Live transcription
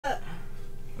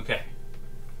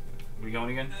we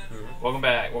going again? Welcome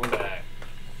back. Welcome back.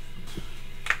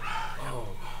 Oh.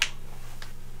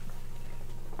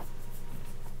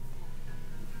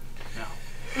 Now.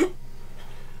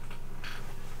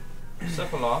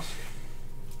 Cephalosk.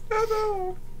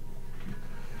 Hello.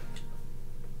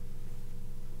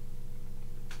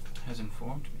 Has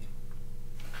informed me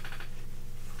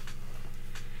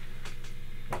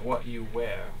that what you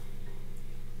wear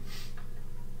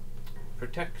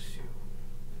protects you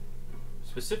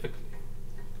specifically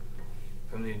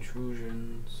from the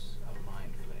intrusions of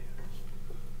mind flayers.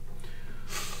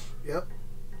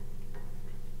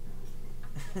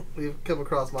 Yep. We've come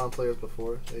across mind players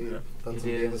before. They've done some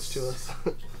damage to us.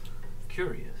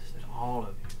 Curious that all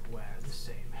of you wear the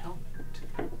same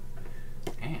helmet,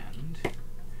 and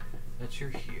that you're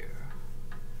here,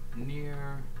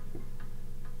 near-ish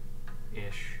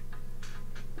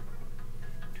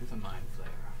to the mind flayer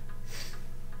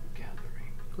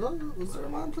gathering. Well, was there a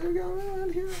mind player going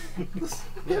around here?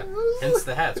 Yeah. Hence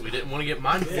the hats. We didn't want to get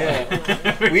mind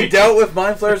Yeah. We dealt with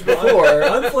mind flares before.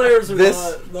 Mind flares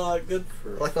are not good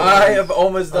for. Like I have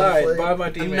almost died by my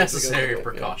teammates. Unnecessary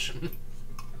precaution.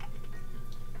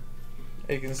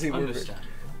 You can see we're Understand.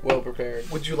 well prepared.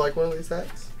 Would you like one of these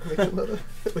hats? we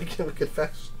could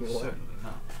fashion you one. Certainly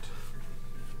not.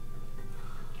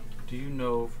 Do you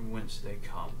know from whence they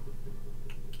come,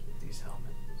 these helmets?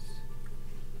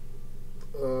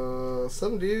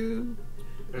 Some dude.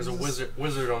 There's a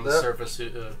wizard on the surface who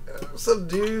Some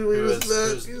dude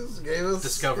who's gave us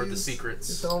discovered the these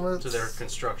secrets helmets. to their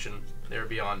construction. They're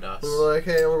beyond us. We were like,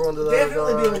 hey, we're going to the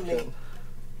Definitely dark. beyond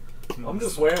I'm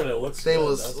just wearing it. It looks His name good,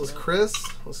 was doesn't it? Chris.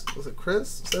 Was it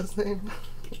Chris? Was that his name?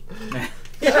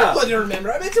 Yeah, I didn't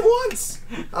remember. I met him once.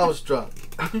 I was drunk.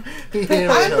 I'm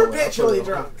perpetually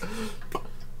drunk.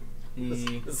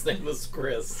 His name was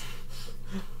Chris.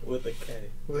 With a K.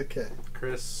 With a K.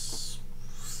 Chris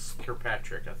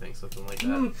Kirkpatrick, I think, something like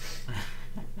that.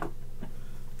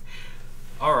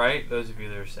 Alright, those of you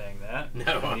that are saying that.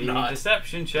 No, I'm need not.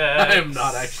 Deception checks. I am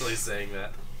not actually saying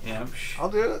that. Yeah. I'll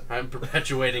do it. I'm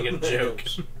perpetuating a joke.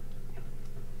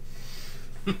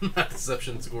 My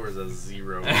deception score is a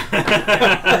 0.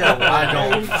 I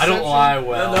don't lie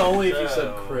well. No, only if you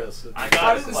said Chris.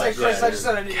 I didn't say Chris. I just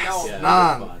said I didn't know. Yeah,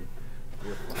 None.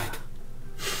 you're fine.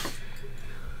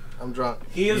 I'm drunk.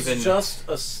 He is Even- just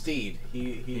a steed.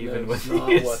 He Even knows when not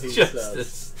he what he is just says. a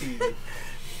steed.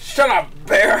 Shut up,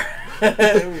 bear!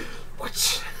 Alright,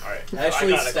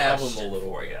 Actually I got stab him a question little.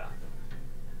 for you.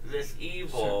 This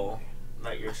evil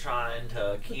that you're trying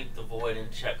to keep the void in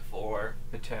check for,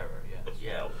 The terror, yes.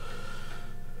 yeah.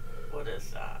 What is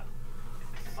that?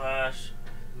 Slash.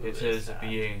 who It is a that?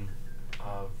 being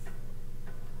of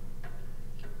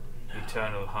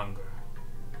eternal hunger.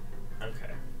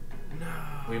 Okay.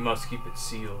 We must keep it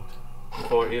sealed,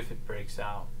 for if it breaks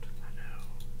out,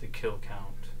 the kill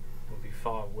count will be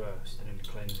far worse than any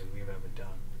cleansing we've ever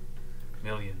done.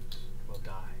 Millions will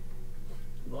die.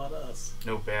 Not us.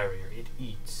 No barrier. It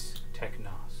eats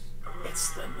Technos.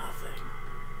 It's the nothing.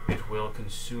 It will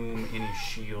consume any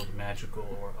shield, magical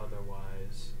or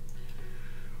otherwise.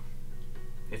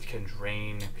 It can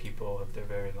drain people of their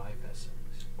very life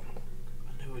essence.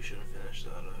 I knew we should have finished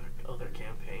that other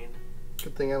campaign.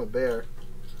 Good thing I'm a bear.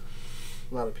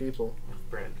 Not a people.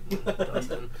 Brandon,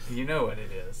 Dustin. You know what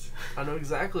it is. I know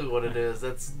exactly what it is.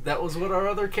 That was what our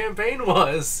other campaign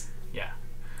was. Yeah.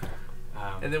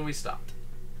 And then we stopped.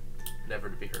 Never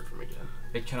to be heard from again.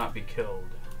 It cannot be killed.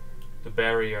 The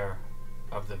barrier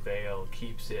of the veil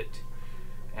keeps it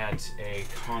at a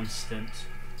constant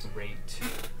rate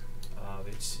of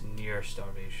its near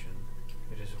starvation.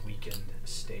 It is a weakened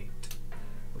state,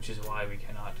 which is why we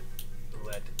cannot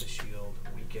let the shield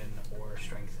weaken or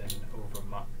strengthen over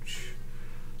much,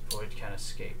 for it can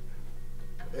escape.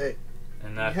 Hey,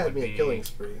 And you that had would me be a killing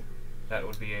spree. that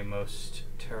would be a most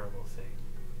terrible thing.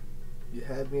 You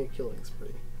had me a killing spree.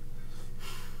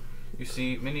 You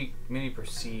see, many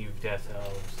perceive Death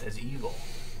Elves as evil.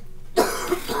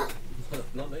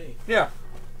 Not me. Yeah,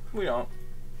 we don't.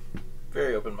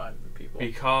 Very open-minded people.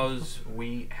 Because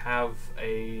we have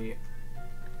a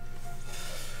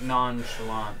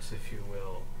nonchalance, if you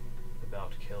will,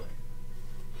 about killing.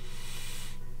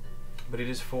 But it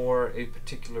is for a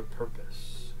particular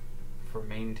purpose, for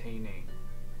maintaining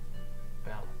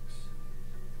balance.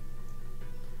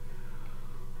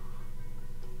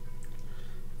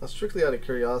 Now, strictly out of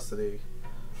curiosity,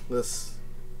 this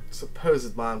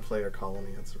supposed mind player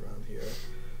colony that's around here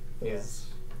is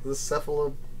this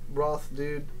Cephalosk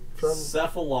dude from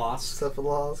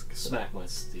Cephalosk? Smack my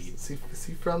steed. Is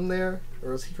he from there,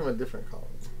 or is he from a different colony?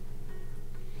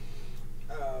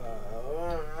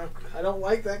 I I don't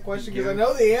like that question because I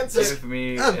know the answer. Give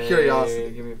me curiosity.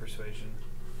 Give me a persuasion.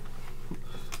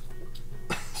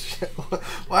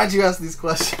 Why'd you ask these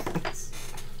questions?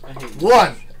 I hate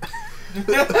 1! You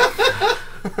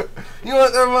know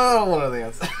what? Never mind. I don't want to know the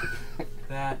answer.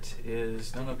 That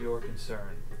is none of your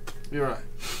concern. You're right.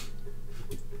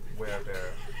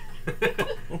 Werebear.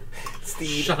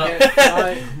 Steve. Shut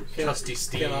up. Trusty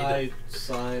Steve. Can I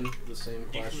sign the same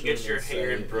You question? can get your and hair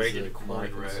say, and is braided it my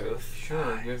concern? cornrows.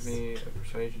 Sure, give me a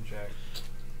persuasion check.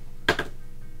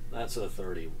 That's a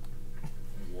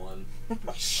 31.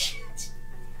 Shit.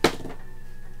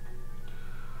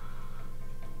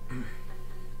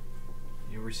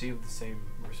 You received the same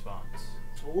response.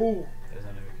 Ooh. As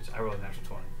none of your concern. I rolled an actual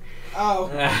 20. Oh.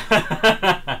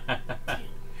 I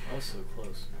was so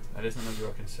close. That is none of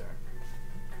your concern.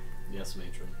 Yes,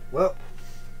 matron. Well,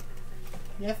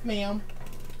 Yes, ma'am.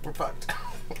 we're fucked.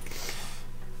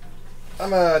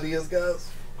 I'm out of ideas, guys.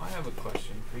 I have a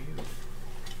question for you.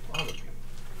 All of you.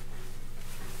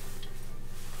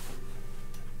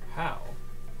 How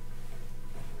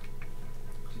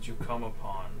did you come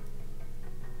upon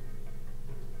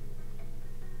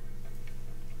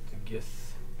the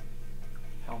Gith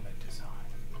helmet design?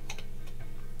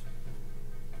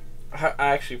 I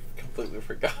actually completely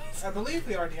forgot. I believe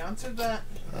we already answered that.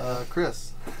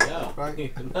 Chris. Yeah.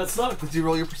 Right. That's not. Did you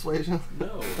roll your persuasion?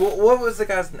 No. What was the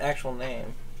guy's actual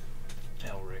name?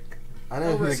 Elric. I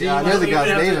know who the See, guy. I you know the don't guy's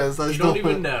even have name to- is. I You just don't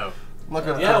don't even know. I'm not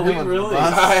gonna Yeah, throw we him under really- the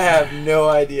bus. I have no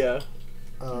idea.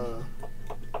 Uh,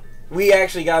 We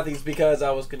actually got these because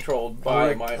I was controlled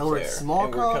by a mind Elric flayer, Smallcock?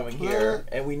 and we're coming here,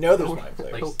 and we know there's mind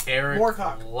flayers. Like Eric,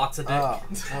 Moorcock. lots of dick.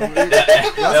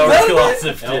 Elric lots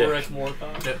of dick. Elric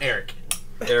Moorcock? No, Eric.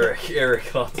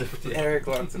 Eric lots of dick. Eric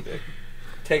lots of dick.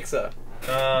 Takes a.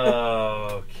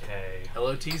 Okay.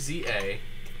 Lotza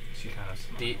She kind of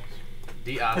smiles.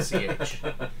 DICH.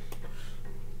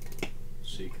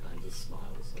 She kind of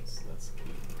smiles. That's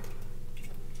key.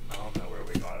 I don't know where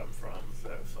we got them from,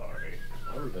 so sorry.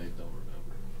 I really don't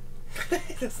remember.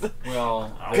 That's the-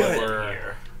 Well, I they wasn't were.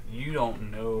 here. You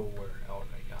don't know where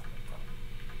Elric got them from.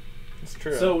 It's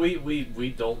true. So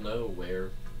we don't know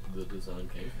where the design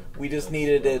came from. We just That's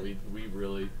needed what it- We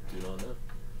really do not know.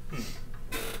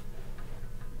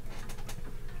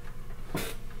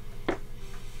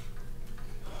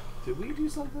 did we do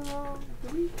something wrong?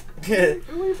 Did we?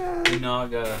 Did we bad?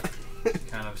 Naga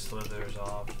kind of slithers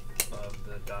off of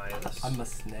the dais. I'm a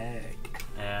snag.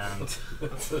 And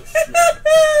That's a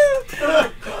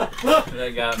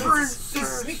that got me.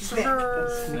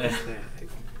 Snag.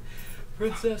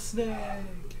 Princess Snag.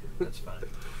 That's fine.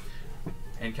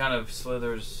 And kind of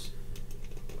slithers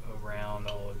around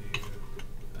all of you,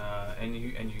 and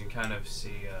you can kind of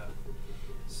see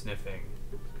sniffing.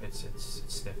 It's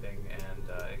sniffing, and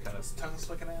it kind of Its tongue's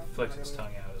flicking out. flicks its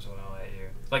tongue out as well at you.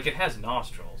 Like it has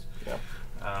nostrils. Yeah.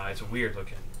 It's a weird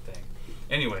looking thing.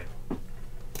 Anyway,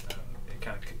 it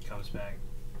kind of comes back.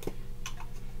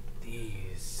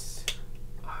 These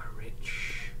are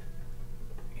rich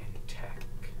in technos.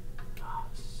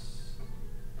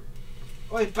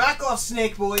 Oi, back off,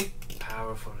 snake boy.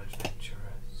 Powerful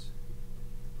adventurers.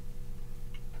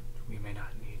 We may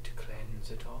not need to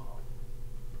cleanse at all.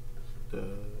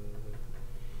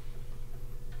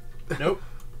 Nope.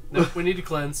 Nope, we need to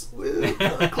cleanse.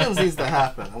 Cleanse needs to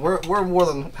happen. And we're more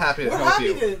than happy to We're help happy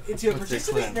you. to with your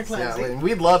participate in your cleanse. Yeah, I cleansing. mean,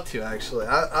 we'd love to actually.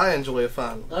 I enjoy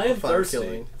fun. I am fun thirsty.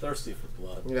 killing. Thirsty for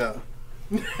blood. Yeah.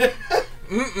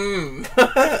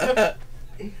 Mm-mm.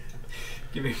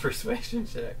 Give me a persuasion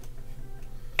check.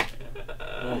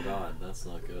 Oh god, that's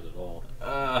not good at all.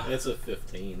 It's a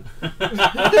 15. I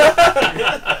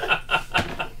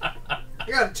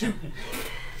got a 2.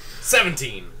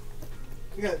 17.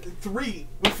 I got 3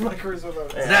 with my charisma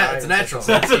bonus. Yeah. It's a natural.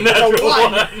 That's a natural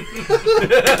one. one.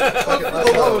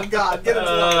 Oh God, get it to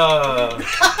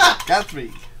Got 3.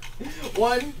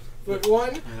 1. Put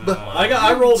 1.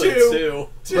 I rolled a 2.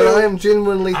 But I am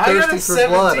genuinely I got thirsty a for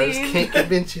blood. I 17. just can't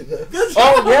convince you this.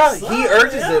 Oh yeah, he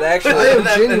urges it I actually. am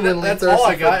genuinely That's thirsty all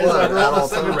I got for is I blood at rolled a all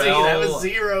 17. times. I have a Rel-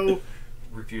 0.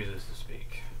 Refuses to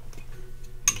speak.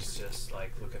 He's just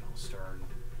like looking all stern.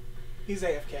 He's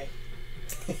AFK.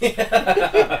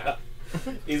 Yeah.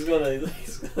 He's gonna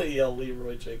yell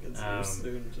Leroy Jenkins here Um,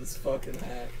 soon and just fucking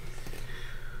hack.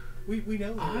 We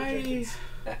know. I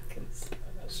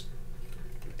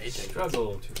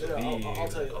struggle to Yeah, believe I'll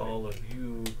tell you that later. all of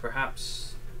you,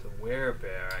 perhaps the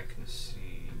werebear I can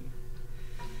see,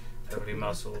 heavily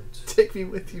muscled, Take me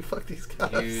with you. Fuck these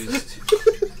guys.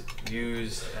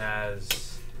 used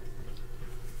as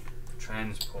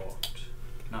transport.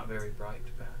 Not very bright,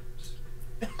 perhaps.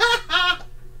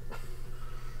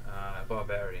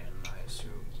 Barbarian, I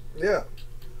assume. Yeah.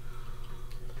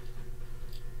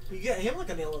 You get him like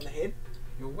a nail on the head.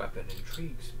 Your weapon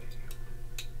intrigues me.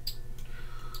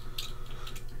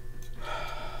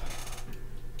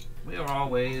 We are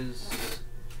always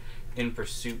in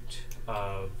pursuit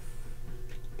of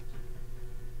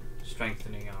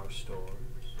strengthening our stores.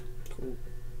 Cool.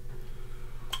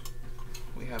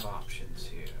 We have options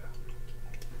here.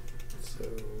 So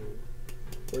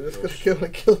we're just gonna go on a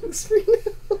killing spree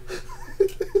now.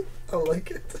 I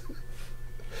like it.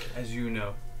 As you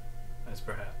know, as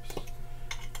perhaps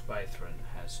Bythron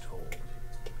has told,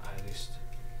 at least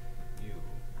you,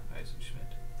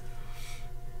 Eisenschmidt.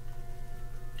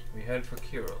 We head for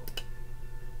Kirill.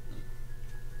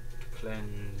 To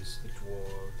cleanse the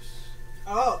dwarves.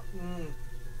 Oh.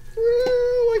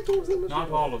 Like dwarves that much.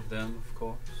 Not all of them, of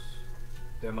course.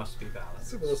 There must be balance.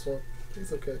 Except for this one.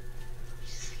 He's okay.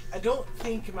 I don't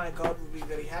think my god would be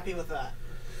very happy with that.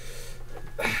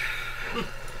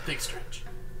 Big stretch.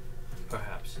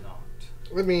 Perhaps not.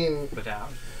 I mean, But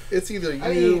out. it's either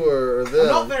you or them. I'm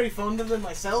not very fond of them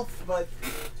myself, but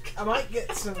I might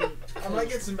get some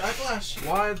backlash.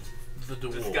 Why the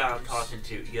dwarves? This guy I'm talking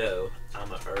to, yo, I'm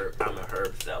a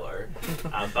herb seller.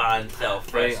 I buy and sell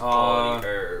fresh quality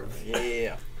herbs.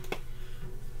 Yeah.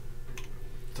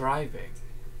 Thriving.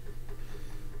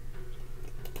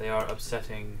 They are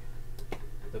upsetting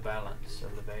the balance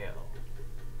of the veil.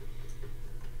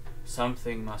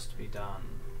 Something must be done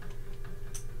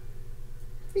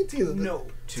It's either No,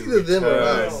 to either them or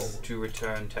return, us. to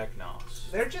return Technos.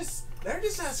 they're just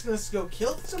asking us to go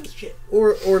kill some shit.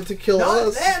 or to kill Not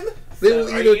us. them. They will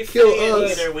So are either you kill saying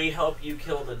us. either we help you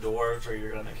kill the dwarves or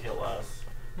you're gonna kill us?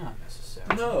 Not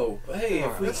necessarily. No, hey,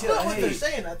 if we That's kill, not what they're hey,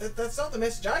 saying. That's not the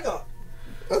message I got.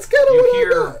 That's kind of You what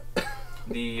hear I got.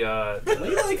 the can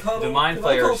we like huddle? the mind Can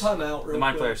I call players. time out The real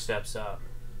mind quick? player steps up,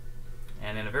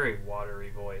 and in a very watery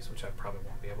voice, which I probably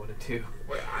won't be able to do.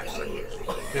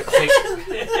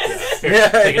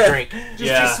 Take a drink.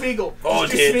 Just Smeagol.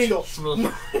 Just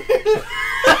Smeagol.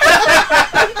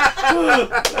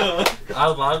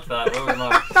 I like that very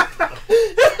much.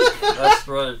 That's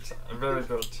great. Very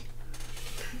good.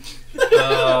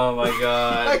 Oh my I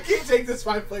god. can't take this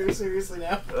mind player seriously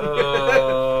now.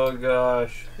 Oh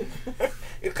gosh.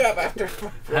 You come after my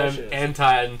I'm precious.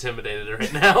 anti-intimidated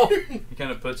right now. He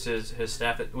kind of puts his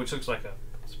staff, which looks like a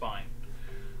spine,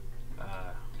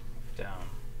 down.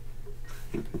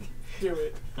 Do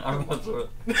it. I'm gonna do it.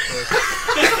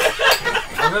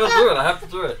 I'm gonna do it. I have to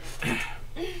do it.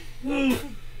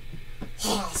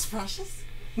 Oh, it's precious.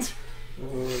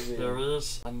 There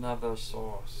is another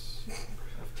source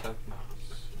of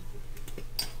Technos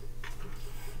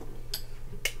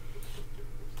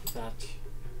that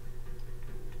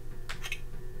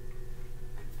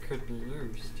could be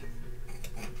used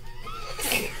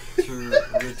to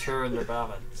return the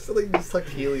balance. Something just like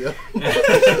helium.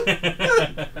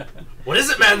 What is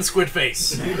it, man? Squid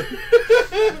face.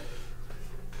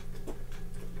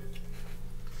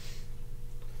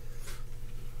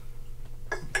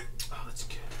 Oh, that's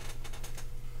good.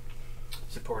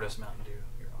 Support us, Mountain Dew.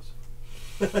 You're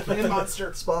awesome. And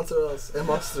Monster. Sponsor us. And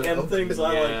Monster. And things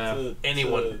I Yeah. like to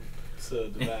Anyone. to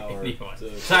devour. Anyone. to-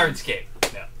 Syrinscape.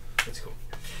 No, it's cool.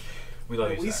 We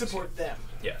love you. We Syrinscape. support them.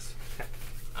 Yes.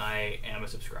 I am a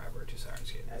subscriber to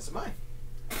Syrinscape. As am I.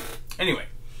 Anyway,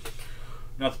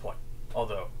 not the point.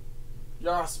 Although,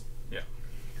 You're awesome. yeah.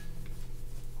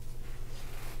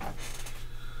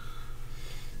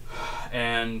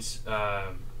 And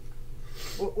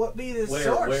What be the Where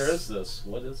source? where is this?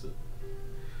 What is it?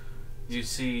 you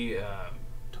see,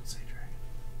 Don't say dragon.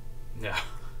 no,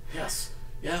 Yes.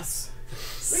 Yes.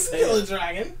 We can kill a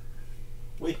dragon.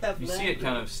 We have you see it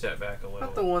kind of step back a little.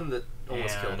 Not the one that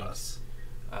almost killed And- us.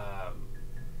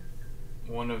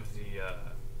 One of the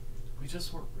We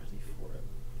just weren't ready for it.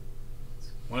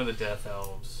 one of the death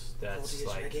elves that's is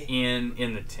like ready. in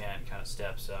the tent kind of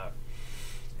steps up,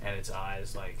 and its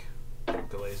eyes like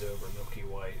glaze over milky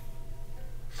white,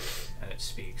 and it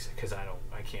speaks because I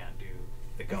can't do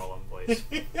the Gollum voice.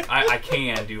 I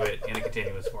can do it in a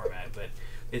continuous format, but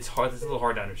it's hard. It's a little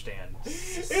hard to understand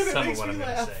some of makes what me I'm going to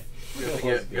laugh. say. We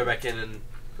have to go back in and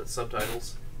put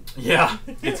subtitles. Yeah,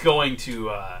 it's going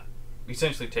to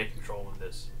essentially take control of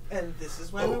this And this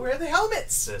is why we wear the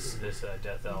helmets. this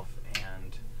death elf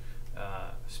and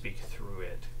speak through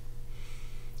it,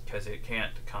 because it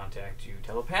can't contact you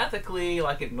telepathically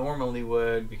like it normally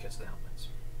would because of the helmets.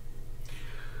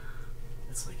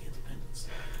 It's like Independence.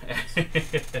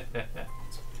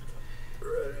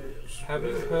 Have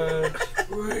you heard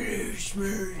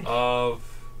of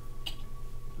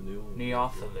The new one.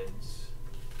 Neothalids?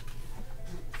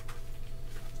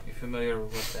 You familiar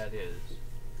with what that is?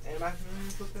 Am I familiar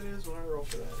with what that is? When I roll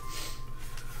for that.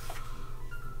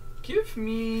 Give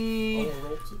me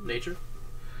nature.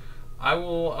 I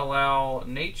will allow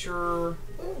nature.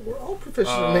 Oh, we're all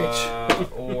proficient in nature.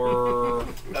 Or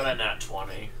got a nat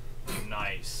 20.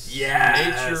 Nice.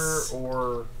 Yes. Nature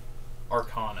or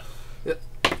Arcana.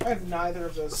 I have neither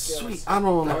of those skills. Sweet. I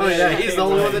don't know. Oh yeah, he's the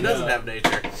only one that doesn't have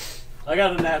nature. I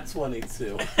got a nat 20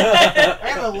 too. I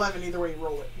have 11 either way you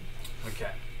roll it.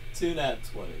 Okay. 2 nat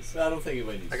 20s. I don't think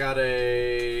anybody needs. I got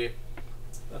a.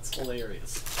 That's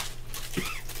hilarious.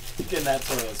 Getting that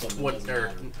 20 on something. What?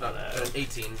 Or not an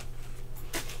 18.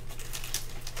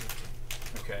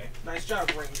 Okay. Nice job,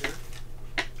 Ranger.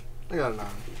 I got a 9.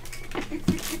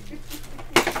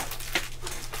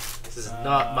 This is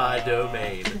not my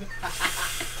domain.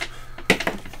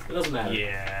 It doesn't matter.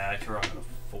 Yeah, I got a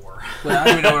 4. But I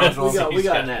don't even know what I was rolling. We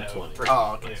got nat 20.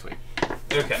 Oh, okay, sweet.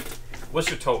 Okay. What's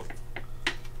your total?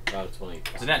 About 20.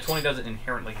 So nat 20 doesn't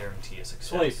inherently guarantee a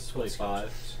success.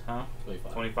 25. Huh?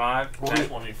 25. 25?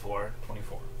 24.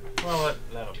 24. Well,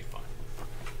 that'll be fine.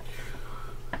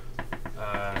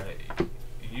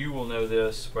 You will know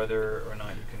this. Whether or not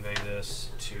you convey this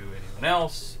to anyone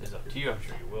else is up to you. I'm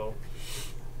sure you will.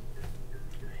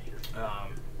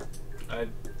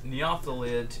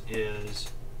 Neophthalid is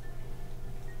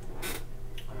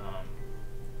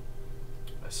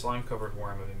a slime-covered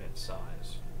worm of immense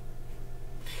size.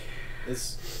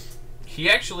 He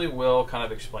actually will kind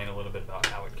of explain a little bit about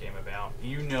how it came about.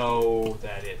 You know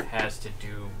that it has to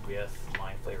do with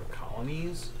mind flayer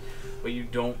colonies, but you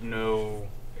don't know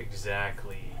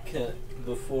exactly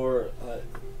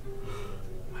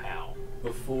how.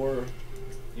 Before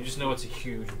you just know it's a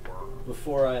huge worm.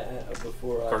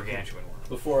 Gargantuan worm.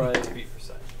 Before I to be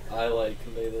precise. I like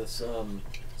convey this. Does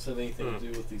it have anything to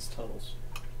do with these tunnels?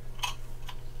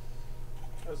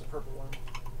 That was a purple one.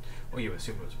 Well, you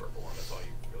assume it was a purple worm. That's all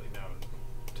you've really known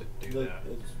to do that.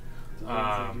 Does it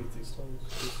have anything to do with these tunnels?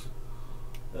 Just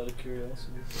out of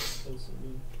curiosity, what does it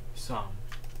mean? Some.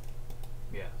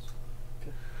 Yes.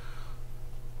 Okay.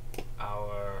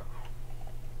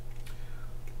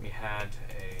 We had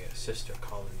a sister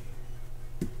colony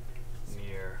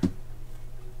near,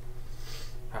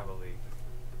 probably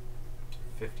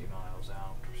 50 miles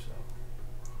out or so,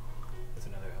 with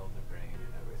another elder brain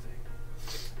and everything.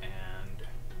 And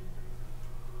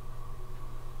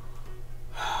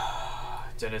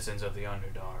denizens of the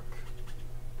Underdark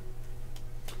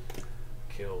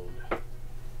killed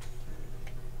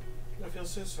I feel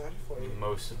so sorry for you.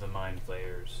 most of the mind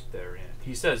flayers therein.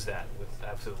 He says that with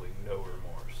absolutely no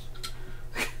remorse.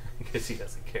 Because he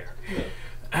doesn't care.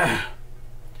 Yeah.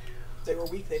 They were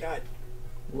weak, they died.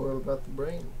 What about the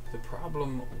brain? The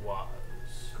problem was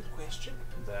Good question.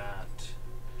 that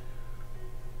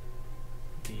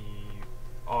the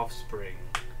offspring,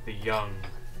 the young,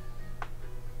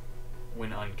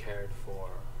 when uncared for,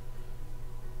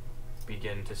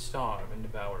 begin to starve and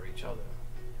devour each other.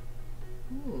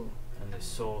 And the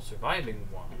sole surviving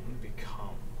one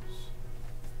becomes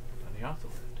a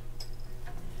Neophthalid.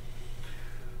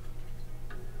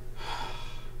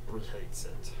 He hates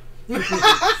it.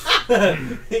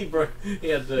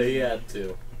 he had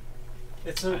to.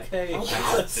 It's okay.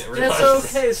 It's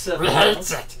okay, Seth.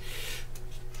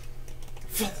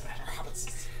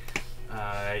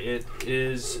 It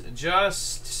is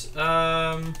just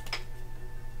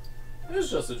It's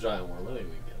just a giant worm. I think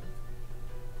we get it.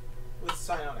 With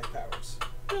psionic powers.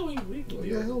 Yeah, we can We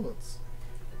do got it. helmets.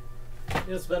 Yeah,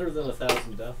 it's better than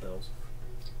 1,000 death elves.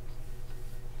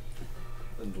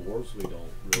 And dwarves we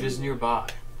don't really. it is nearby.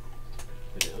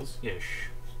 It is? Ish.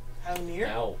 How near?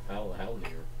 How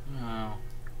near? No.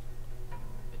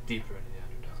 Deeper into the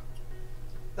Underdark.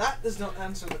 That does not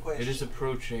answer the question. It is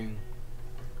approaching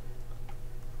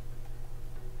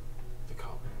the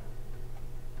colony.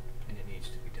 And it needs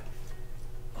to be done.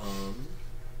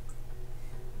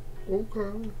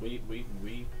 Okay.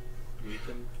 We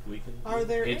can. Are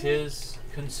there It any? is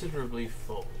considerably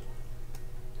full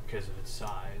because of its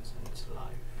size and its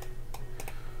life.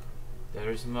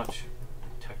 There is much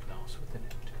technos within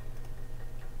it.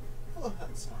 Oh,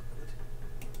 that's not good.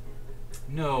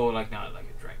 No, not like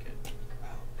a dragon.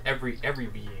 Wow. Every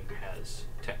being has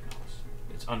technos.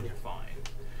 It's unrefined.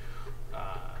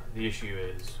 The issue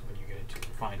is when you get into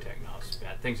refined technos,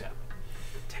 bad things happen.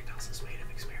 Technos is made of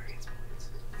experience points.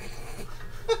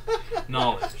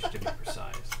 Knowledge, to be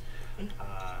precise.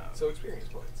 So experience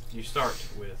points. You start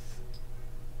with.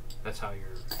 That's how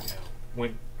you're.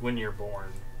 When you're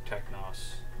born,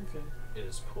 technos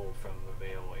is pulled from the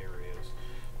Veil areas,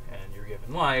 and you're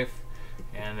given life.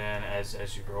 And then as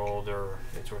you grow older,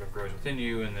 it sort of grows within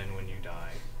you, and then when you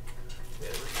die,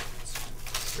 it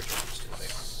returns to who they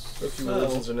are. Those two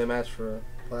religions are no match for a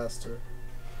blaster.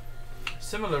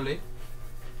 Similarly,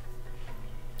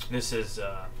 this is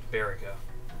Berica,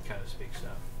 kind of speaks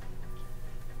up.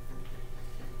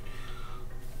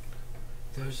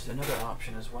 There's another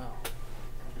option as well.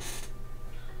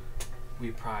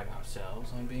 We pride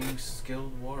ourselves on being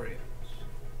skilled warriors.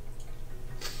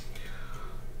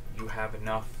 You have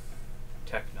enough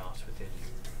technos within you,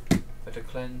 but a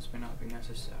cleanse may not be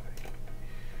necessary.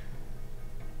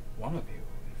 One of you,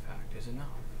 in fact, is enough.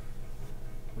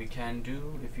 We can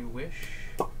do, if you wish,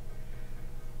 a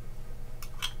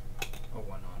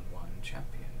one-on-one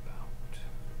champion bout.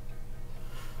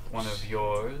 One of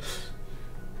yours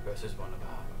versus one of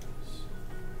ours.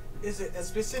 Is it a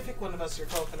specific one of us you're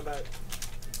talking about?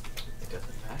 It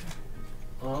doesn't matter.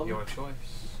 Your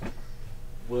choice.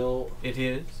 It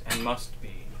is and must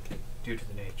be due to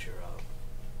the nature of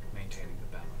maintaining the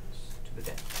balance to the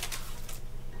death.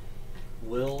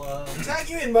 Tag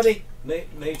you in, buddy.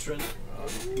 Matron.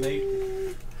 Wait,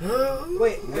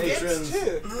 Matron.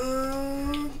 too.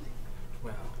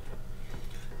 Well,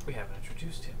 we haven't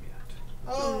introduced him yet.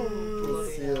 Oh, I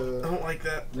don't like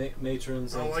that.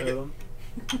 Matrons and like Totem.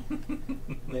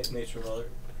 Matron Mother.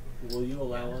 Will you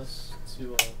allow us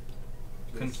to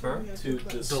confer? To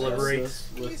discuss Deliberate this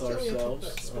with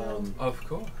ourselves? Of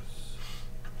course.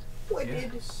 What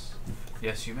yes.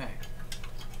 Yes, you may.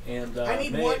 And I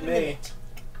need 1 minute.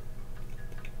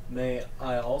 May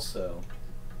I also?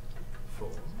 4.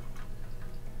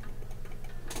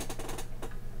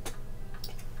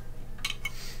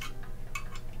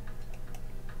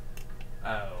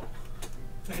 Oh.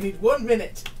 I need 1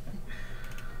 minute.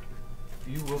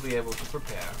 You will be able to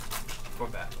prepare for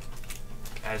battle,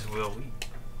 as will we.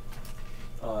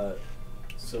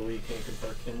 So we can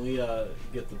confer. Can we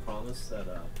get the promise that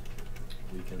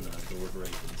we can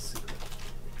deliberate in secret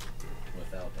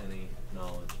without any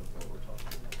knowledge of what we're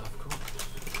talking about? Of course.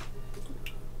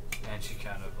 And she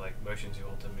kind of like motions you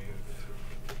all to move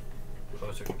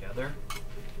closer together.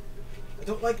 I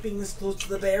don't like being this close to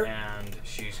the bear. And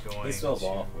she's going It smells to.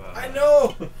 awful. I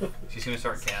know. She's going to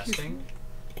start casting.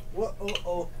 What?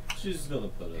 Oh. She's gonna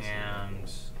put us. And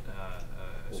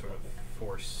sort of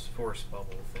force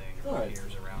bubble thing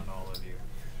appears around all of you.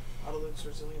 Autoluke's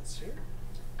resilience here.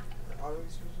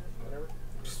 Autoluke's resilience, whatever.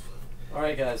 All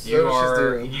right, guys.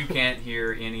 You can't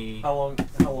hear any. How long?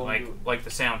 Like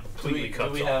the sound completely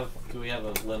cuts off. Do we have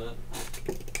a limit?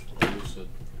 Or we should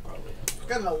probably have. I've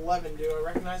got an 11. Do I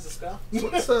recognize the spell?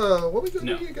 What we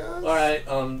gonna do here, guys? All right.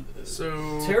 So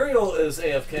Teriel is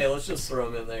AFK. Let's just throw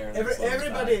him in there.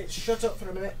 Everybody, shut up for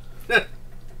a minute. And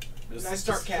I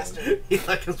start casting.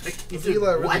 Does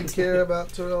Eli really care about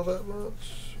Terrell that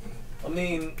much? I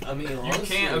mean, You honestly,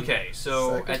 can't. Okay,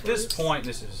 so at this point,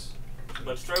 this is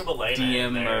Let's throw Belena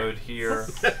DM mode here.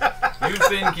 You've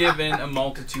been given a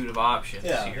multitude of options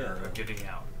here of getting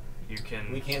out. You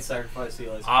can. We can't sacrifice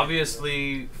Eli's.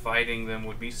 Obviously, fighting them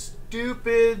would be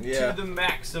stupid to the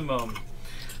maximum.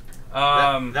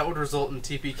 That would result in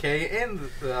TPK, and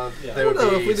they would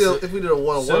be, if we did a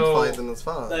one-on-one fight, then that's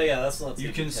fine. That's not.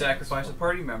 You can sacrifice a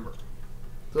party member.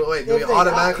 So wait, do we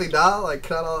automatically die? Like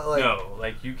cut off? Like no,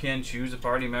 like you can choose a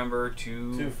party member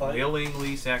to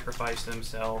willingly sacrifice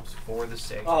themselves for the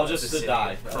sake. Oh, of just the to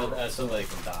die, so they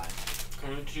can die.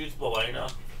 Can we choose Belena?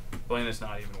 Belena's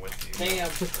not even with you. Damn.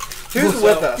 Who's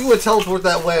with us? You would teleport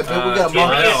that way, but we got a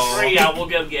monk. Yeah, we'll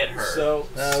go get her. So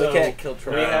we can't kill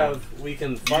Troy. We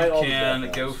can fight all the You can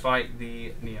go fight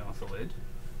the Neothalid.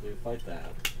 We fight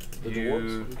that.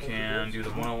 You can do the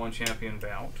one-on-one champion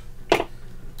bout.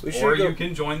 Or you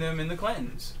can join them in the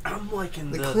cleanse. I'm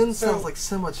liking the cleanse sounds like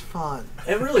so much fun.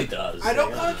 It really does. I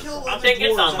don't want to kill I think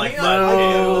it sounds like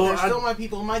fun. They're still my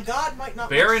people. My god might not.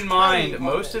 Bear in mind,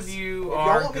 most of you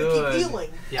are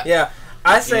good. Yeah.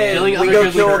 I say we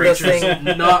go kill this thing.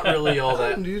 Not really all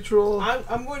that neutral.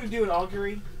 I'm going to do an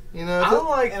augury. You know, I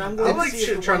like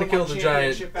trying to kill the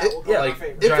giant. If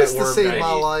it's to save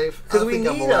my life, because we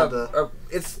need we're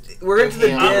into the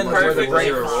den where the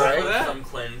brain is, right? Some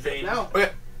cleansing. No.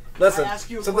 Okay. Listen, I ask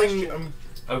you a question.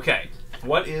 Okay,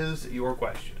 what is your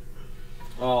question?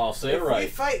 Oh, say it right.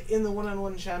 If we fight in the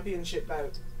one-on-one championship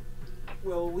bout,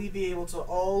 will we be able to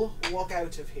all walk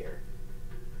out of here?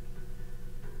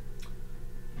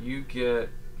 You get.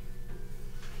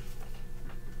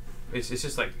 It's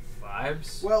just like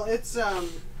vibes. Well, it's a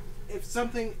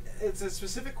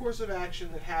specific course of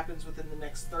action that happens within the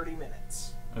next 30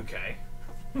 minutes. Okay,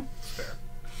 that's fair.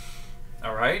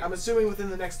 All right. I'm assuming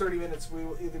within the next 30 minutes we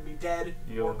will either be dead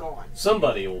or gone.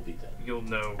 Somebody will be dead. You'll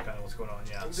know kind of what's going on,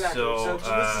 yeah. Exactly. So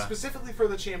this is specifically for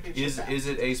the championship. Is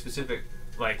it a specific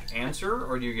like answer,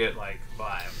 or do you get like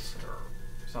vibes or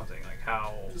something like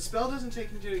how. The spell doesn't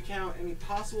take into account any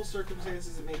possible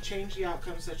circumstances that may change the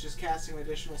outcome, such as casting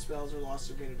additional spells or loss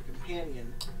of being a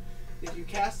companion. If you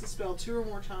cast the spell 2 or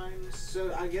more times,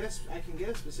 so I can get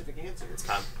a specific answer. It's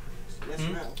time. Yes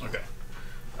or no? Okay.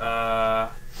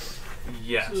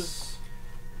 Yes.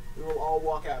 We will all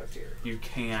walk out of here. You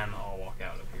can all walk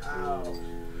out of here. Ow.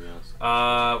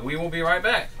 Yes. We will be right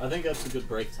back. I think that's a good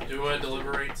break time. Do I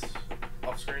deliberate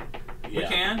off screen? We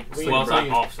can. We Well, it's not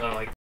can off. Like